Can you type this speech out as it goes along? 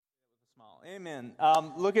Amen.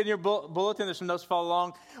 Look in your bulletin. There's some notes to follow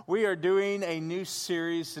along. We are doing a new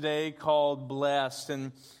series today called Blessed.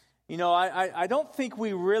 And, I don't think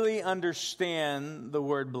we really understand the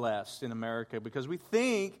word blessed in America, because we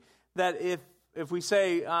think that if we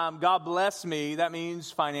say, God bless me, that means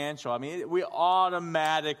financial. I mean, we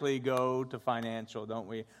automatically go to financial, don't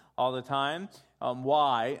we, all the time?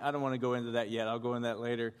 Why? I don't want to go into that yet. I'll go into that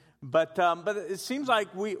later. But it seems like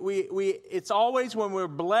it's always when we're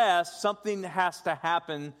blessed, something has to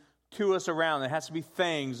happen to us around. It has to be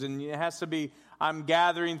things, and it has to be, I'm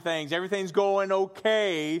gathering things. Everything's going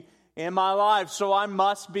okay in my life, so I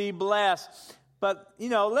must be blessed. But,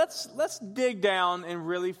 let's dig down and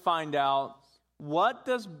really find out, what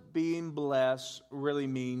does being blessed really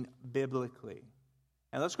mean biblically?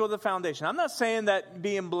 And let's go to the foundation. I'm not saying that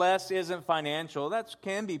being blessed isn't financial. That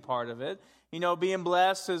can be part of it. Being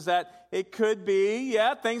blessed is that it could be,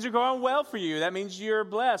 things are going well for you. That means you're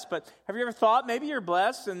blessed. But have you ever thought maybe you're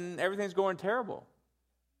blessed and everything's going terrible?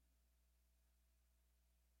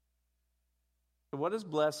 So what does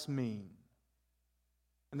blessed mean?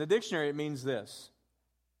 In the dictionary, it means this.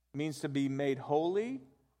 It means to be made holy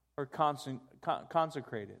or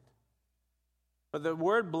consecrated. But the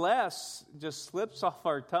word bless just slips off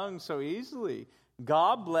our tongue so easily.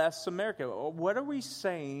 God bless America. What are we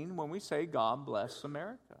saying when we say God bless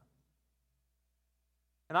America?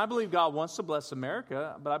 And I believe God wants to bless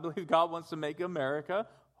America, but I believe God wants to make America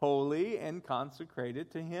holy and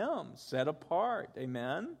consecrated to Him, set apart.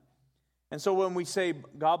 Amen? And so when we say,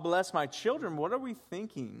 God bless my children, what are we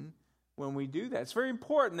thinking when we do that? It's very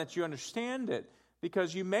important that you understand it,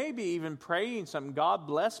 because you may be even praying something, God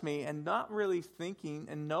bless me, and not really thinking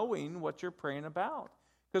and knowing what you're praying about.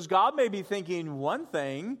 Because God may be thinking one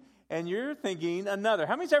thing, and you're thinking another.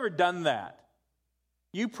 How many's ever done that?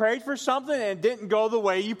 You prayed for something, and it didn't go the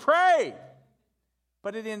way you prayed.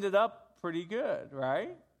 But it ended up pretty good,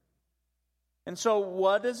 right? And so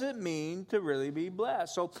what does it mean to really be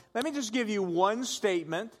blessed? So let me just give you one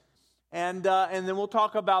statement, and then we'll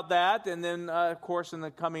talk about that. And then, of course, in the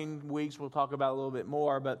coming weeks, we'll talk about it a little bit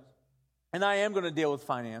more. And I am going to deal with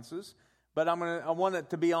finances. But I want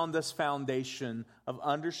it to be on this foundation of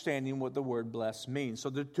understanding what the word blessed means. So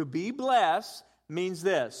to be blessed means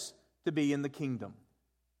this: to be in the kingdom.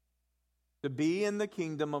 To be in the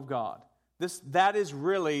kingdom of God. That is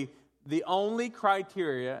really the only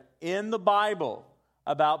criteria in the Bible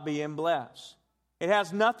about being blessed. It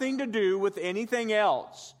has nothing to do with anything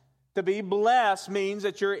else. To be blessed means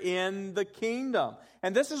that you're in the kingdom.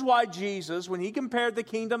 And this is why Jesus, when He compared the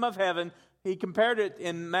kingdom of heaven, He compared it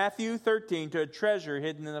in Matthew 13 to a treasure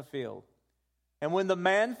hidden in a field. And when the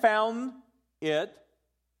man found it,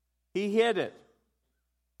 he hid it.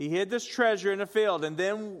 He hid this treasure in a field. And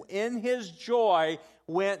then in his joy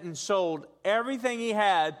went and sold everything he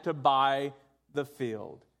had to buy the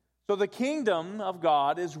field. So the kingdom of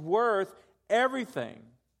God is worth everything.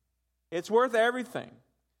 It's worth everything.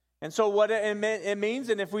 And so what it means,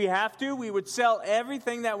 and if we have to, we would sell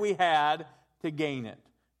everything that we had to gain it,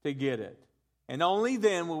 to get it. And only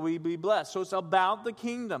then will we be blessed. So it's about the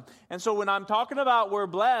kingdom. And so when I'm talking about we're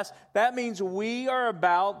blessed, that means we are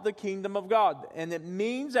about the kingdom of God. And it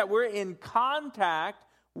means that we're in contact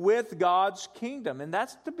with God's kingdom. And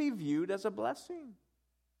that's to be viewed as a blessing.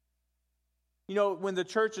 When the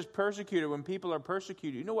church is persecuted, when people are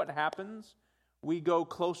persecuted, you know what happens? We go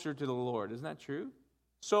closer to the Lord. Isn't that true?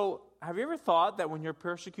 So have you ever thought that when you're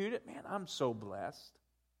persecuted, man, I'm so blessed?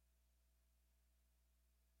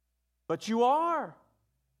 But you are.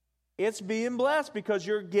 It's being blessed because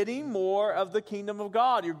you're getting more of the kingdom of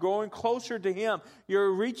God. You're going closer to Him.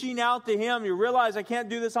 You're reaching out to Him. You realize I can't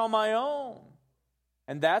do this on my own.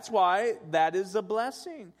 And that's why that is a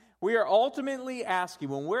blessing. We are ultimately asking,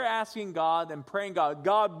 when we're asking God and praying God,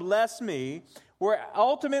 God bless me, we're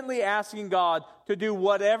ultimately asking God to do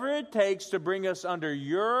whatever it takes to bring us under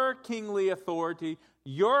your kingly authority,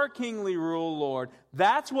 your kingly rule, Lord.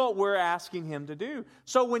 That's what we're asking Him to do.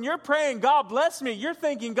 So when you're praying, God bless me, you're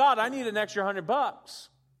thinking, God, I need an extra $100.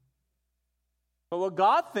 But what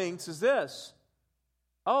God thinks is this: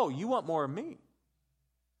 oh, you want more of me.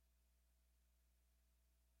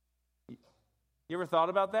 You ever thought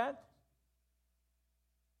about that?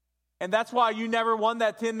 And that's why you never won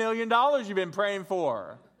that $10 million you've been praying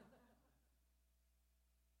for.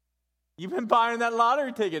 You've been buying that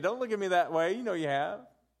lottery ticket. Don't look at me that way. You know you have.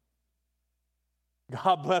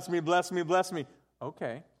 God bless me, bless me, bless me.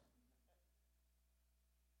 Okay.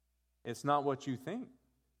 It's not what you think.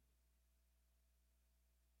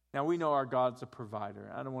 Now, we know our God's a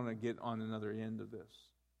provider. I don't want to get on another end of this.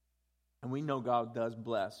 And we know God does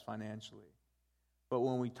bless financially. But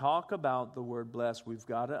when we talk about the word blessed, we've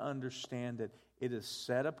got to understand that it is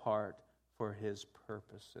set apart for His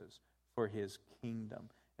purposes, for His kingdom.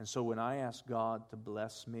 And so when I ask God to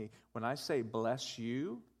bless me, when I say bless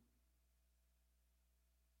you,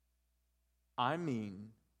 I mean,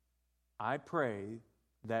 I pray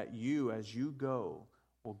that you, as you go,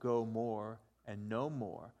 will go more and know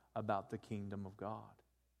more about the kingdom of God.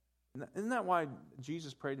 Isn't that why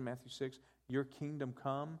Jesus prayed in Matthew 6, your kingdom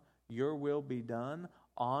come, your will be done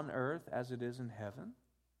on earth as it is in heaven?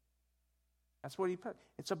 That's what He put.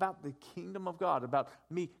 It's about the kingdom of God, about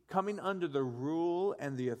me coming under the rule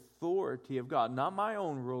and the authority of God. Not my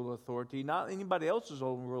own rule of authority, not anybody else's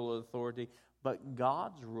own rule of authority, but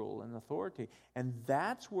God's rule and authority. And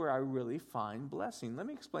that's where I really find blessing. Let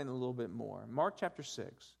me explain a little bit more. Mark chapter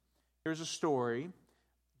 6. Here's a story.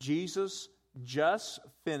 Jesus just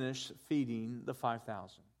finished feeding the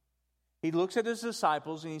 5,000. He looks at His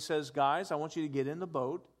disciples and He says, guys, I want you to get in the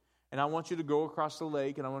boat, and I want you to go across the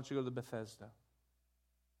lake, and I want you to go to Bethesda.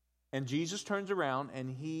 And Jesus turns around,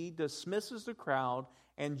 and He dismisses the crowd,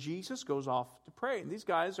 and Jesus goes off to pray. And these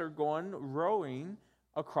guys are going rowing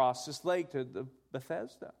across this lake to the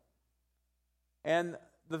Bethesda. And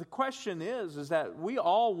the question is that we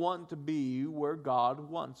all want to be where God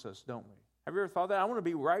wants us, don't we? Have you ever thought that? I want to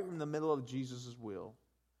be right in the middle of Jesus' will.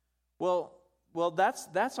 Well,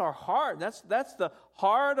 that's our heart. That's the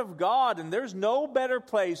heart of God. And there's no better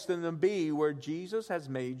place than to be where Jesus has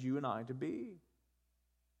made you and I to be.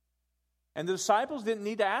 And the disciples didn't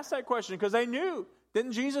need to ask that question because they knew.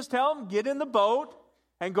 Didn't Jesus tell them, get in the boat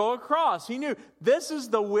and go across? He knew this is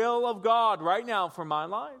the will of God right now for my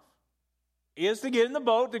life. Is to get in the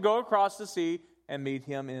boat, to go across the sea and meet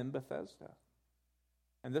Him in Bethesda.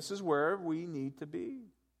 And this is where we need to be.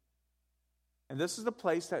 And this is the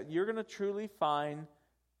place that you're going to truly find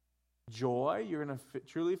joy. You're going to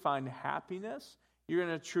truly find happiness. You're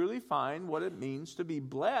going to truly find what it means to be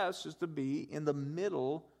blessed is to be in the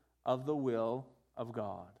middle of the will of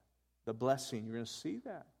God. The blessing, you're going to see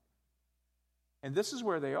that. And this is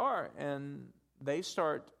where they are. And they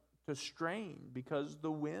start to strain because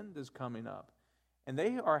the wind is coming up. And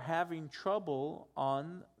they are having trouble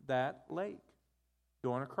on that lake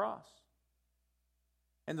going across.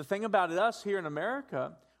 And the thing about us here in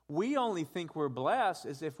America, we only think we're blessed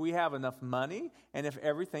is if we have enough money and if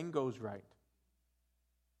everything goes right.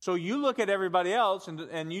 So you look at everybody else,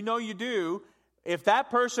 and you know you do. If that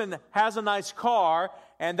person has a nice car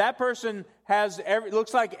and that person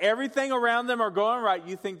looks like everything around them are going right,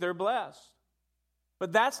 you think they're blessed.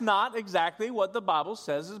 But that's not exactly what the Bible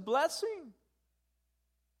says is blessing.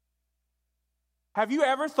 Have you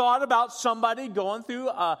ever thought about somebody going through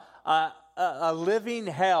a living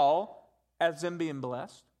hell as them being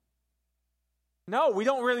blessed? No, we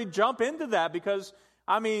don't really jump into that because,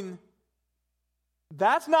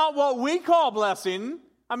 that's not what we call blessing.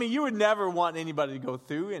 You would never want anybody to go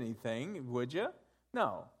through anything, would you?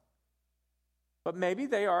 No. But maybe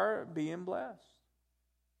they are being blessed.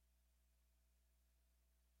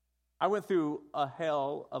 I went through a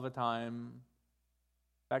hell of a time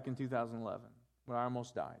back in 2011 where I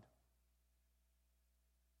almost died.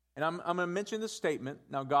 And I'm going to mention this statement.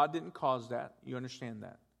 Now, God didn't cause that. You understand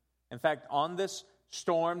that. In fact, on this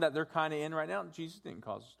storm that they're kind of in right now, Jesus didn't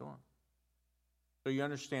cause the storm. So you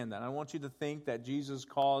understand that. I want you to think that Jesus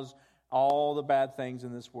caused all the bad things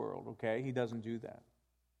in this world, okay? He doesn't do that.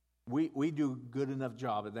 We do a good enough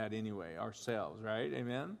job at that anyway, ourselves, right?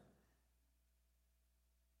 Amen?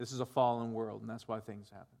 This is a fallen world, and that's why things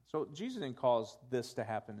happen. So Jesus didn't cause this to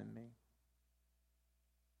happen in me.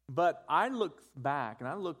 But I looked back, and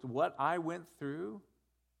I looked what I went through.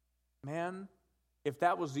 Man, if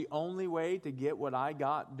that was the only way to get what I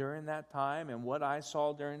got during that time and what I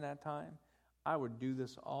saw during that time, I would do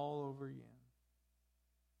this all over again.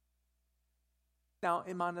 Now,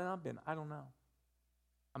 it might not have been. I don't know.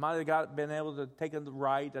 I might have been able to take it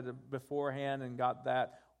right beforehand and got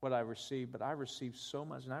that, what I received. But I received so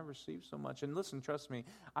much, and I received so much. And listen, trust me,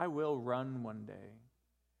 I will run one day.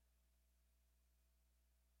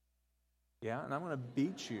 Yeah, and I'm going to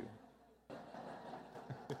beat you.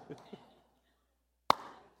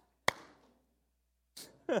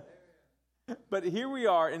 But here we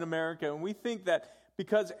are in America, and we think that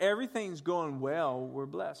because everything's going well, we're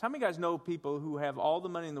blessed. How many guys know people who have all the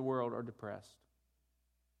money in the world are depressed?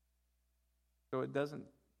 So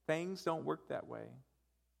things don't work that way.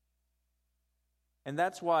 And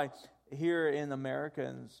that's why here in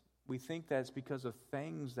Americans, we think that it's because of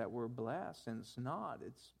things that we're blessed, and it's not.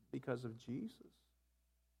 It's because of Jesus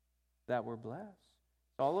that we're blessed.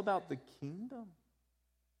 It's all about the kingdom.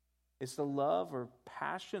 It's the love or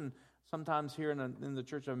passion sometimes here in the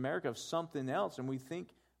Church of America of something else, and we think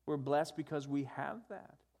we're blessed because we have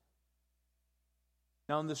that.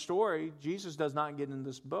 Now, in the story, Jesus does not get in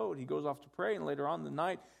this boat. He goes off to pray, and later on in the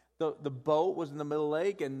night, the boat was in the middle of the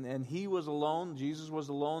lake, and he was alone. Jesus was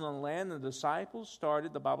alone on land. And the disciples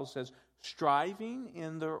started, the Bible says, striving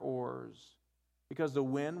in their oars because the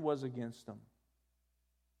wind was against them.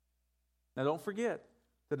 Now, don't forget,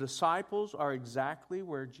 the disciples are exactly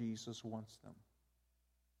where Jesus wants them.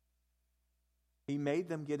 He made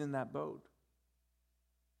them get in that boat.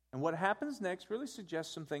 And what happens next really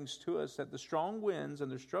suggests some things to us, that the strong winds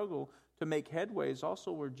and the struggle to make headway is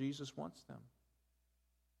also where Jesus wants them.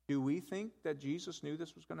 Do we think that Jesus knew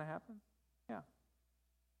this was going to happen? Yeah.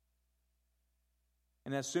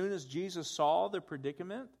 And as soon as Jesus saw the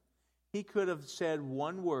predicament, he could have said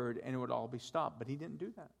one word and it would all be stopped. But he didn't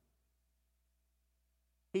do that.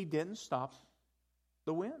 He didn't stop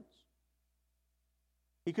the winds.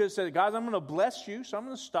 He could have said, guys, I'm going to bless you, so I'm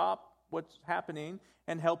going to stop what's happening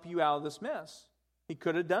and help you out of this mess. He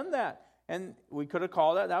could have done that. And we could have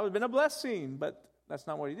called that would have been a blessing. But that's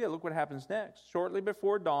not what he did. Look what happens next. Shortly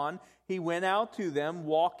before dawn, he went out to them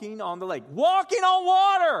walking on the lake. Walking on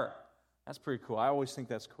water! That's pretty cool. I always think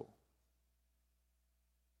that's cool.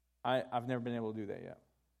 I've never been able to do that yet.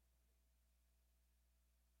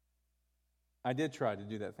 I did try to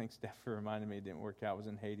do that. Thanks, Steph, for reminding me. It didn't work out. I was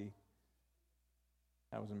in Haiti.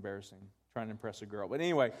 That was embarrassing. Trying to impress a girl. But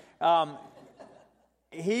anyway,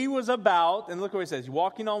 he was about, and look what he says,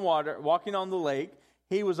 walking on water, walking on the lake.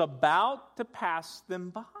 He was about to pass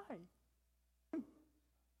them by.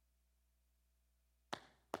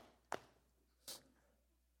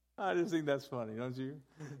 I just think that's funny, don't you?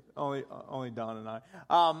 Only Don and I.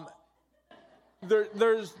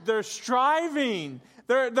 They're striving.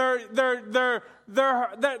 They're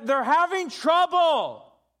having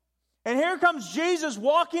trouble. And here comes Jesus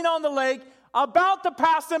walking on the lake, about to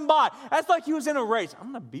pass them by. That's like he was in a race.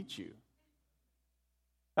 I'm going to beat you.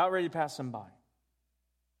 About ready to pass them by.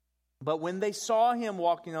 But when they saw him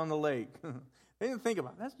walking on the lake, they didn't think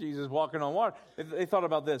about it. That's Jesus walking on water. They thought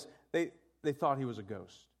about this. They thought he was a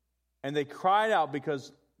ghost. And they cried out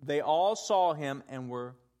because they all saw him and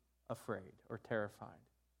were afraid or terrified.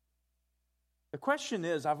 The question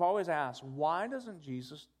is, I've always asked, why doesn't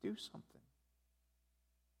Jesus do something?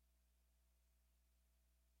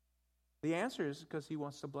 The answer is because he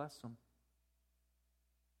wants to bless them.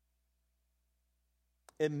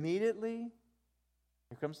 Immediately,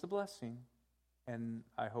 here comes the blessing, and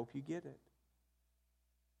I hope you get it.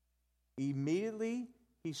 Immediately,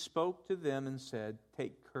 he spoke to them and said,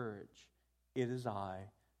 "Take courage. It is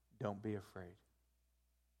I. Don't be afraid."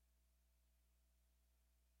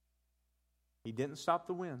 He didn't stop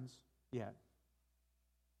the winds yet.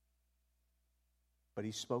 But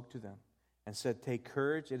he spoke to them and said, "Take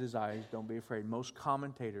courage. It is I. Don't be afraid." Most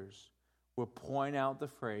commentators will point out the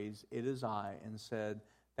phrase, "It is I," and said,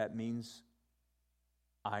 that means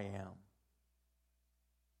I am.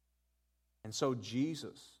 And so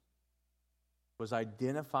Jesus was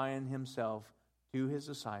identifying himself to his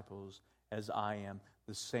disciples as I am,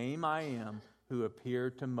 the same I am who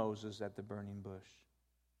appeared to Moses at the burning bush.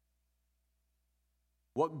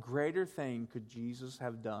 What greater thing could Jesus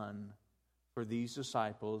have done for these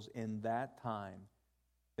disciples in that time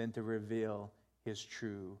than to reveal his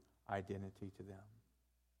true identity to them?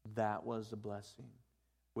 That was the blessing.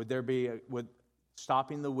 Would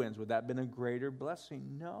stopping the winds, would that have been a greater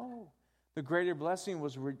blessing? No. The greater blessing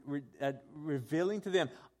was revealing to them,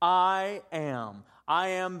 I am. I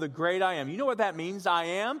am the great I am. You know what that means, I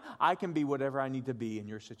am? I can be whatever I need to be in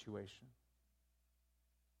your situation.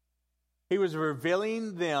 He was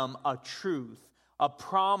revealing them a truth, a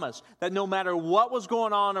promise, that no matter what was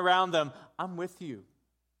going on around them, I'm with you.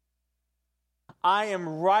 I am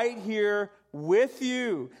right here with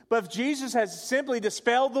you. But if Jesus has simply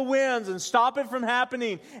dispelled the winds and stopped it from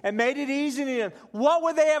happening and made it easy to them, what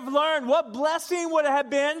would they have learned? What blessing would it have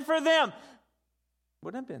been for them?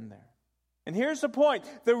 Wouldn't have been there. And here's the point.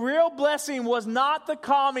 The real blessing was not the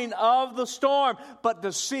calming of the storm, but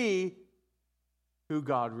to see who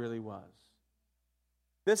God really was.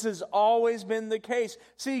 This has always been the case.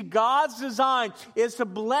 See, God's design is to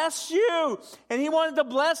bless you. And he wanted to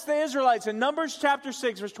bless the Israelites. In Numbers chapter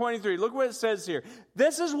 6, verse 23, look what it says here.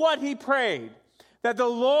 This is what he prayed. That the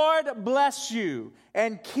Lord bless you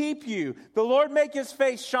and keep you. The Lord make his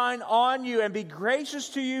face shine on you and be gracious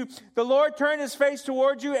to you. The Lord turn his face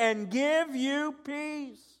toward you and give you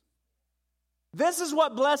peace. This is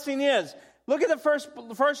what blessing is. Look at the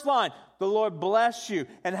first line. The Lord bless you.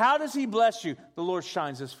 And how does he bless you? The Lord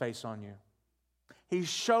shines his face on you. He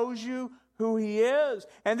shows you who he is.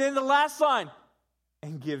 And then the last line.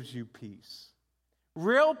 and gives you peace.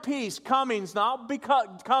 Real peace comes not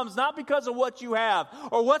because of what you have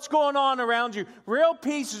or what's going on around you. Real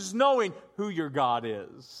peace is knowing who your God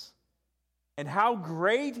is and how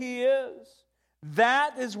great He is.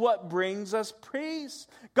 That is what brings us peace.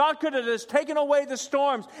 God could have just taken away the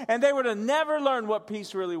storms and they would have never learned what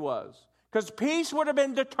peace really was. Because peace would have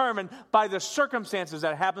been determined by the circumstances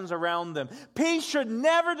that happens around them. Peace should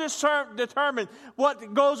never determine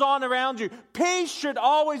what goes on around you. Peace should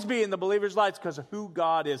always be in the believer's lives because of who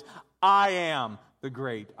God is. I am the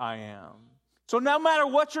great I am. So no matter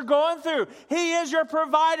what you're going through, He is your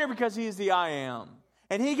provider because He is the I am.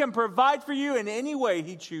 And He can provide for you in any way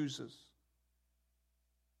He chooses.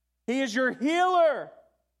 He is your healer.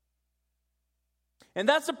 And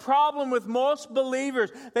that's the problem with most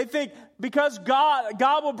believers. They think because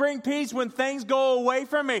God will bring peace when things go away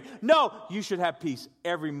from me. No, you should have peace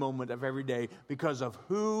every moment of every day because of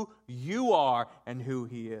who you are and who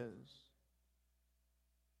He is.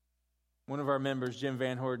 One of our members, Jim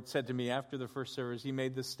Van Horde, said to me after the first service, he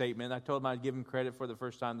made this statement. I told him I'd give him credit for the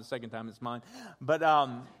first time. The second time it's mine. But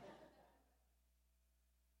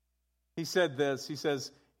he said this.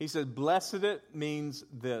 He said, blessed it means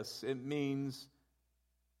this.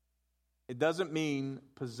 It doesn't mean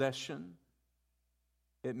possession.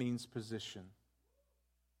 It means position.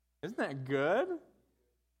 Isn't that good?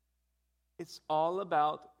 It's all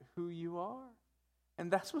about who you are. And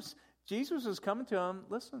that's what Jesus was coming to him.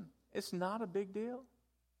 Listen, it's not a big deal.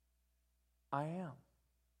 I am.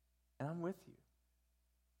 And I'm with you.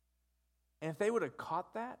 And if they would have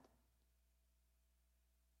caught that,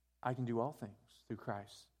 I can do all things through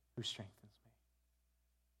Christ who strengthens me.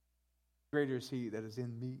 Greater is He that is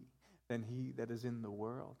in me than he that is in the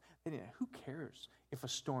world. Who cares if a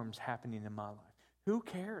storm's happening in my life? Who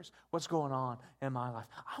cares what's going on in my life?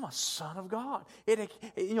 I'm a son of God.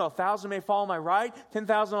 1,000 may fall on my right,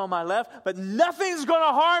 10,000 on my left, but nothing's going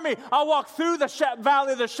to harm me. I'll walk through the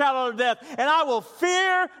valley of the shadow of death, and I will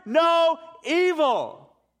fear no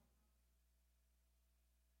evil.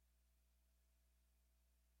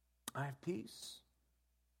 I have peace.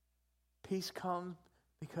 Peace comes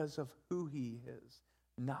because of who He is,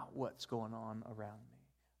 not what's going on around me.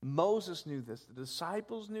 Moses knew this. The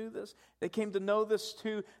disciples knew this. They came to know this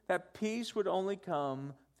too, that peace would only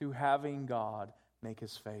come through having God make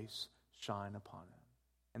His face shine upon them.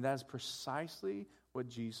 And that is precisely what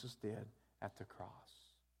Jesus did at the cross.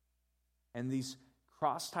 And these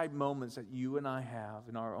cross-type moments that you and I have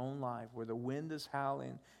in our own life, where the wind is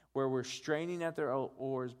howling, where we're straining at their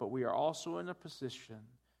oars, but we are also in a position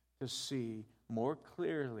to see more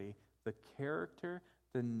clearly the character,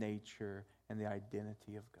 the nature, and the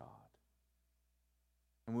identity of God.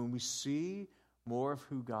 And when we see more of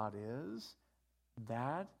who God is,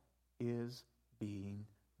 that is being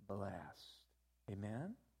blessed.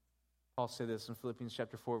 Amen? Paul said this in Philippians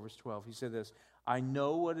chapter 4, verse 12. He said this, I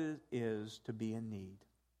know what it is to be in need.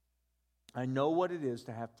 I know what it is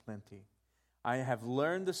to have plenty. I have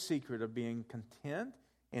learned the secret of being content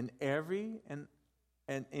in any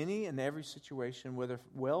and every situation, whether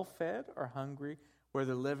well-fed or hungry,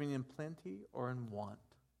 whether living in plenty or in want.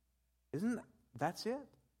 That's it?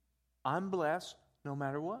 I'm blessed no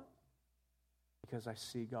matter what, because I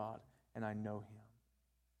see God and I know Him.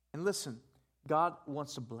 And listen, God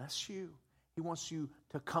wants to bless you. He wants you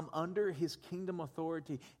to come under His kingdom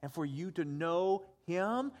authority and for you to know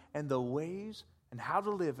Him and the ways and how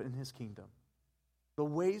to live in His kingdom. The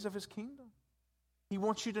ways of His kingdom. He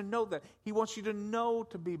wants you to know that. He wants you to know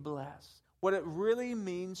to be blessed. What it really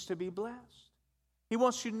means to be blessed. He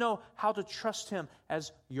wants you to know how to trust Him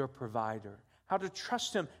as your provider. How to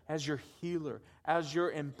trust Him as your healer. As your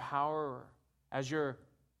empowerer. As your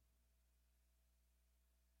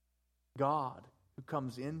God who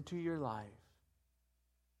comes into your life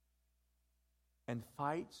and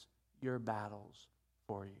fights your battles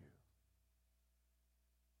for you.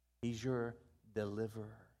 He's your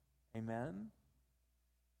deliverer. Amen?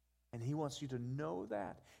 And He wants you to know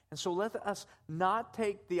that. And so let us not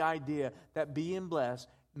take the idea that being blessed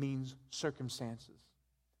means circumstances.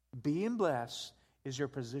 Being blessed is your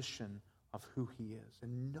position of who He is.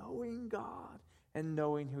 And knowing God and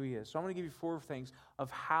knowing who He is. So I'm going to give you 4 things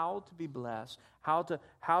of how to be blessed, how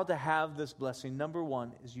to have this blessing. Number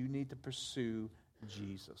 1 is you need to pursue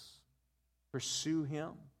Jesus. Pursue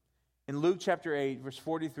Him. In Luke chapter 8, verse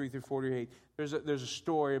 43 through 48, there's a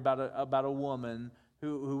story about a woman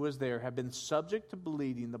who was there, had been subject to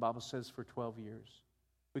bleeding, the Bible says, for 12 years.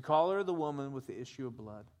 We call her the woman with the issue of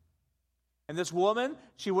blood. And this woman,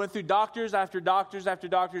 she went through doctors after doctors after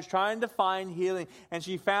doctors trying to find healing, and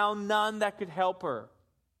she found none that could help her.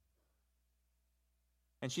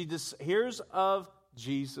 And she just hears of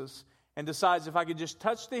Jesus and decides, if I could just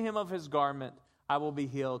touch the hem of his garment, I will be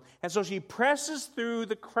healed. And so she presses through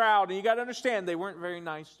the crowd. And you got to understand, they weren't very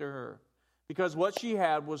nice to her because what she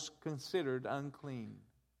had was considered unclean.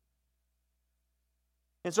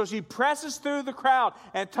 And so she presses through the crowd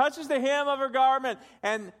and touches the hem of her garment.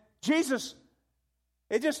 And Jesus,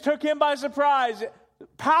 it just took him by surprise.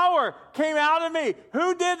 Power came out of me.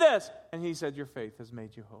 Who did this? And he said, your faith has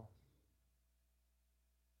made you whole.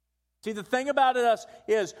 See, the thing about us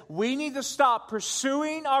is we need to stop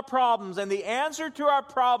pursuing our problems and the answer to our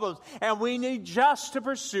problems, and we need just to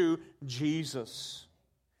pursue Jesus.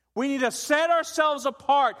 We need to set ourselves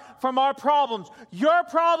apart from our problems. Your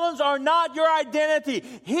problems are not your identity.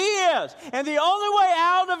 He is. And the only way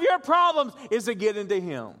out of your problems is to get into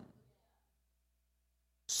Him.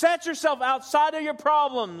 Set yourself outside of your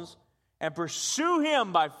problems and pursue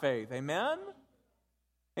Him by faith. Amen?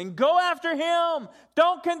 And go after Him.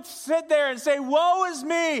 Don't sit there and say, woe is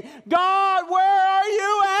me. God, where are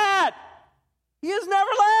you at? He has never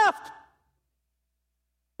left.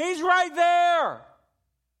 He's right there.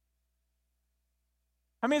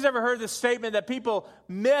 How many has ever heard this statement that people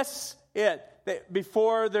miss it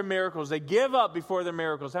before their miracles? They give up before their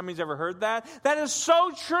miracles. How many has ever heard that? That is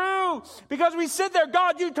so true. Because we sit there,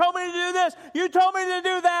 God, you told me to do this. You told me to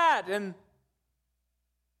do that. And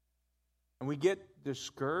we get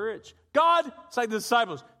discouraged. God, it's like the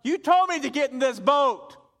disciples, you told me to get in this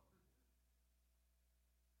boat.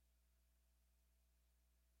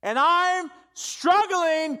 And I'm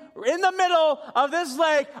struggling in the middle of this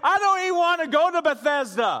lake. I don't even want to go to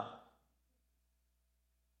Bethesda.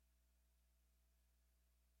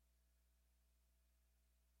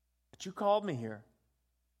 But you called me here.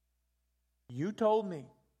 You told me.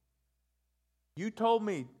 You told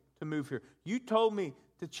me to move here. You told me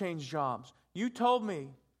to change jobs. You told me.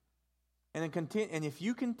 And if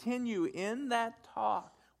you continue in that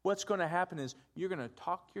talk, what's going to happen is you're going to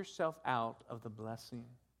talk yourself out of the blessing.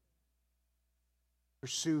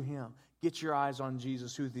 Pursue Him. Get your eyes on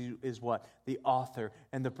Jesus, who is what? The author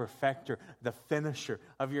and the perfecter, the finisher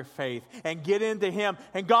of your faith. And get into Him.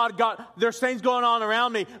 And God, there's things going on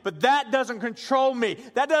around me, but that doesn't control me.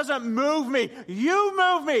 That doesn't move me. You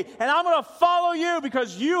move me. And I'm going to follow you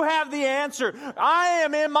because you have the answer. I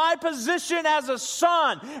am in my position as a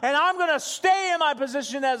son. And I'm going to stay in my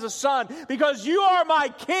position as a son because you are my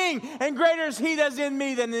King. And greater is He that is in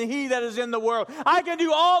me than he that is in the world. I can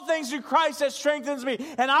do all things through Christ that strengthens me.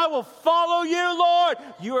 And I will follow you, Lord.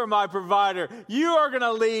 You are my provider. You are going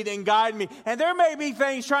to lead and guide me. And there may be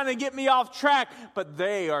things trying to get me off track, but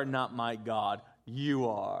they are not my God. You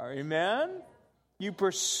are. Amen? You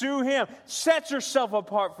pursue Him. Set yourself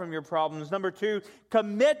apart from your problems. Number 2,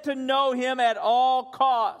 commit to know Him at all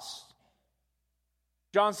costs.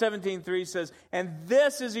 John 17:3 says, and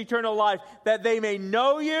this is eternal life, that they may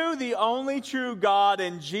know you, the only true God,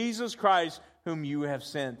 and Jesus Christ, whom you have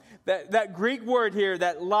sent. That Greek word here,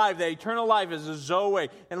 that life, that eternal life, is a zoe.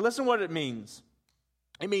 And listen what it means.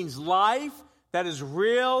 It means life that is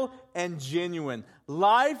real and genuine.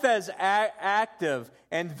 Life that is active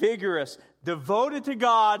and vigorous, devoted to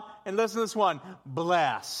God, and listen to this one,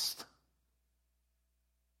 blessed.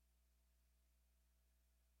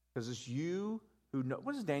 Because it's you who know.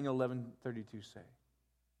 What does Daniel 11:32 say?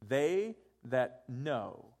 They that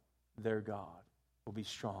know their God will be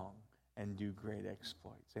strong and do great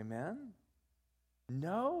exploits. Amen?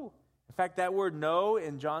 No. In fact, that word know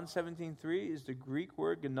in John 17:3 is the Greek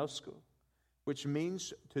word gnosko, which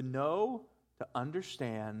means to know, to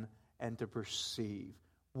understand, and to perceive.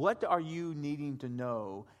 What are you needing to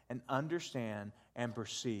know and understand and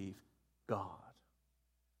perceive? God.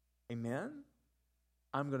 Amen?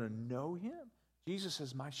 I'm going to know Him. Jesus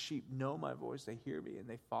says, my sheep know my voice. They hear me and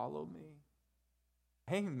they follow me.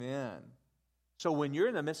 Amen. So when you're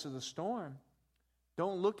in the midst of the storm,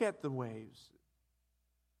 don't look at the waves.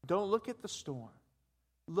 Don't look at the storm.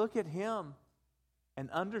 Look at Him and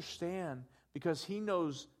understand, because He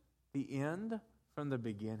knows the end from the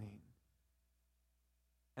beginning.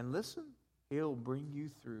 And listen, He'll bring you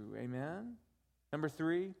through. Amen? Number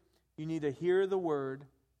 3, you need to hear the word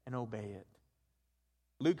and obey it.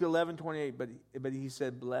 Luke 11:28, but He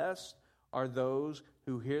said, blessed are those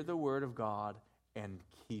who hear the word of God and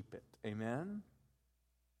keep it. Amen?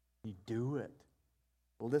 You do it.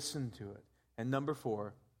 Listen to it. And number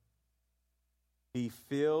 4, be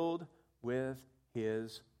filled with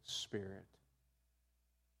His Spirit.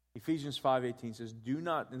 Ephesians 5:18 says, do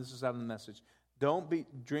not, and this is out of the Message,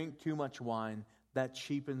 don't drink too much wine. That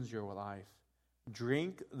cheapens your life.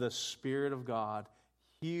 Drink the Spirit of God,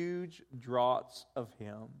 huge draughts of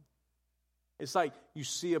Him. It's like you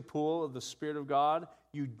see a pool of the Spirit of God,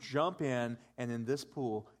 you jump in, and in this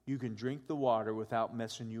pool, you can drink the water without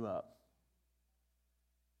messing you up.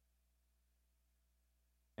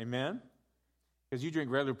 Amen? Because you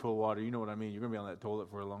drink regular pool water, you know what I mean. You're going to be on that toilet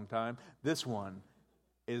for a long time. This one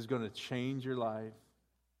is going to change your life.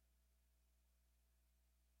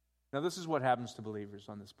 Now, this is what happens to believers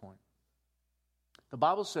on this point. The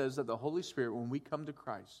Bible says that the Holy Spirit, when we come to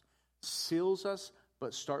Christ, seals us,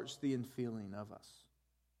 but starts the infilling of us.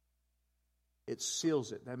 It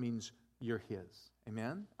seals it. That means you're His.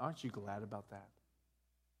 Amen? Aren't you glad about that?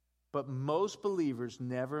 But most believers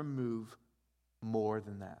never move more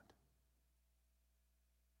than that.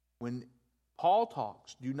 When Paul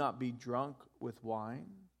talks, do not be drunk with wine,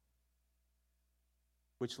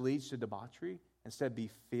 which leads to debauchery. Instead, be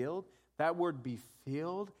filled. That word be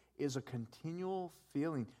filled is a continual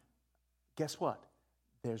feeling. Guess what?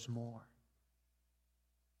 There's more.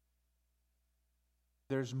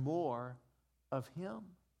 There's more of Him.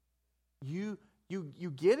 You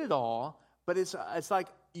get it all, but it's like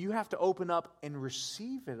you have to open up and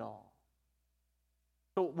receive it all.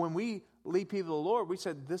 So when we lead people to the Lord, we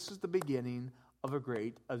said this is the beginning of a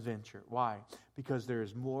great adventure. Why? Because there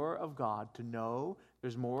is more of God to know.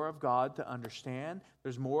 There's more of God to understand.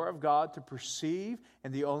 There's more of God to perceive.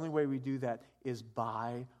 And the only way we do that is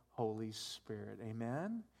by Holy Spirit.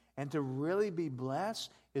 Amen? And to really be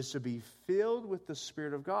blessed is to be filled with the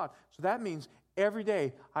Spirit of God. So that means every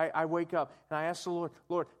day I wake up and I ask the Lord,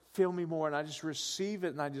 Lord, fill me more. And I just receive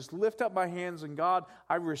it. And I just lift up my hands. And God,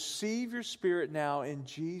 I receive your Spirit now in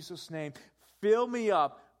Jesus' name. Fill me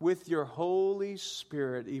up with your Holy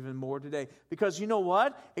Spirit even more today. Because you know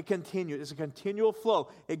what? It continues. It's a continual flow.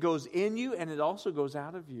 It goes in you and it also goes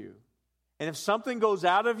out of you. And if something goes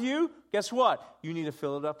out of you, guess what? You need to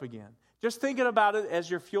fill it up again. Just thinking about it as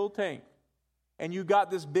your fuel tank. And you got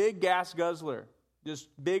this big gas guzzler. This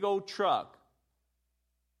big old truck.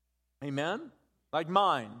 Amen? Like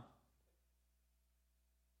mine.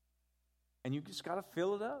 And you just got to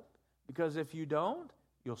fill it up. Because if you don't,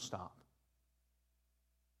 you'll stop.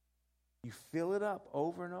 You fill it up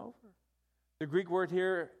over and over. The Greek word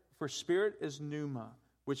here for spirit is pneuma,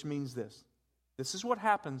 which means this. This is what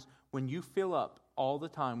happens when you fill up all the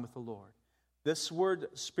time with the Lord. This word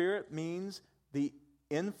spirit means the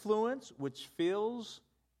influence which fills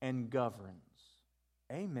and governs.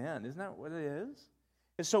 Amen. Isn't that what it is?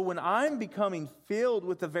 And so when I'm becoming filled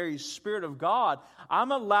with the very Spirit of God,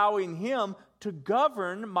 I'm allowing Him to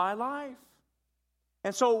govern my life.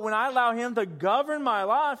 And so when I allow Him to govern my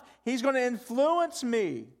life, He's going to influence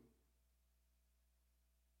me.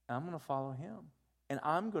 I'm going to follow Him. And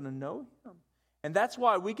I'm going to know Him. And that's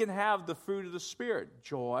why we can have the fruit of the Spirit.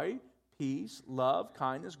 Joy, peace, love,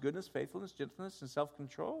 kindness, goodness, faithfulness, gentleness, and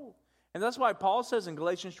self-control. And that's why Paul says in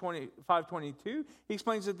Galatians 5:22, he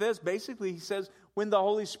explains it this. Basically, he says, when the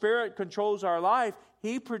Holy Spirit controls our life,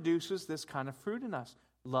 He produces this kind of fruit in us.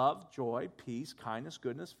 Love, joy, peace, kindness,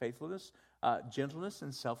 goodness, faithfulness, gentleness,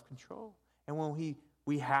 and self-control. And when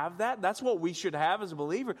we have that, that's what we should have as a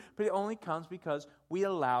believer. But it only comes because we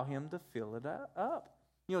allow Him to fill it up.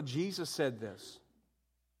 You know, Jesus said this.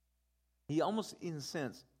 He almost, in a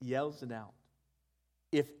sense, yells it out.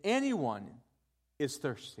 If anyone is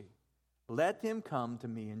thirsty, let him come to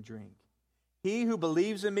me and drink. He who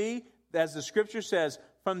believes in me, as the Scripture says,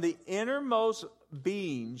 from the innermost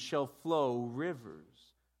being shall flow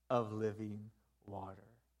rivers of living water.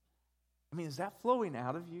 I mean, is that flowing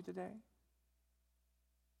out of you today?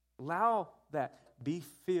 Allow that. Be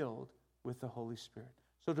filled with the Holy Spirit.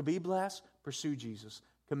 So to be blessed, pursue Jesus.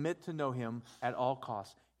 Commit to know Him at all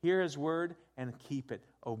costs. Hear His word and keep it.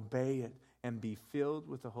 Obey it and be filled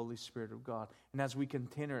with the Holy Spirit of God. And as we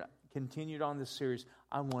continued on this series,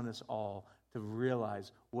 I want us all to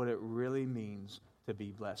realize what it really means to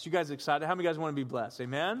be blessed. You guys excited? How many guys want to be blessed?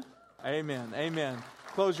 Amen? Amen. Amen.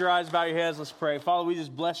 Close your eyes, bow your heads, let's pray. Father, we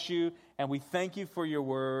just bless You and we thank You for Your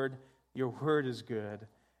word. Your word is good.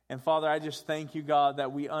 And Father, I just thank You, God,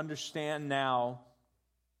 that we understand now,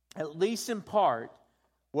 at least in part,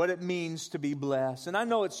 what it means to be blessed. And I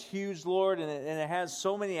know it's huge, Lord, and it has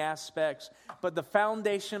so many aspects, but the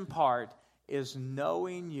foundation part is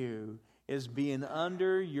knowing You, is being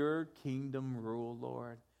under Your kingdom rule,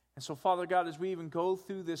 Lord. And so, Father God, as we even go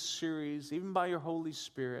through this series, even by Your Holy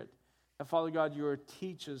Spirit, that, Father God, You will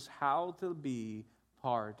teach us how to be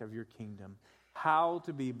part of Your kingdom, how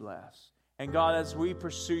to be blessed. And God, as we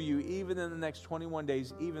pursue You, even in the next 21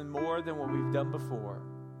 days, even more than what we've done before,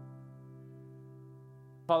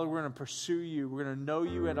 Father, we're going to pursue You. We're going to know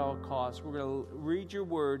You at all costs. We're going to read Your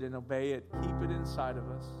word and obey it. Keep it inside of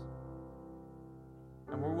us.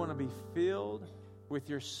 And we're going to be filled with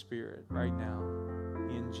your Spirit right now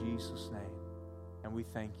in Jesus' name. And we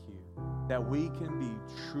thank you that we can be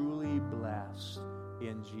truly blessed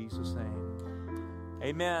in Jesus' name.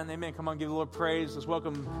 Amen. Amen. Come on, give the Lord praise. Let's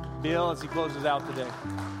welcome Bill as he closes out today.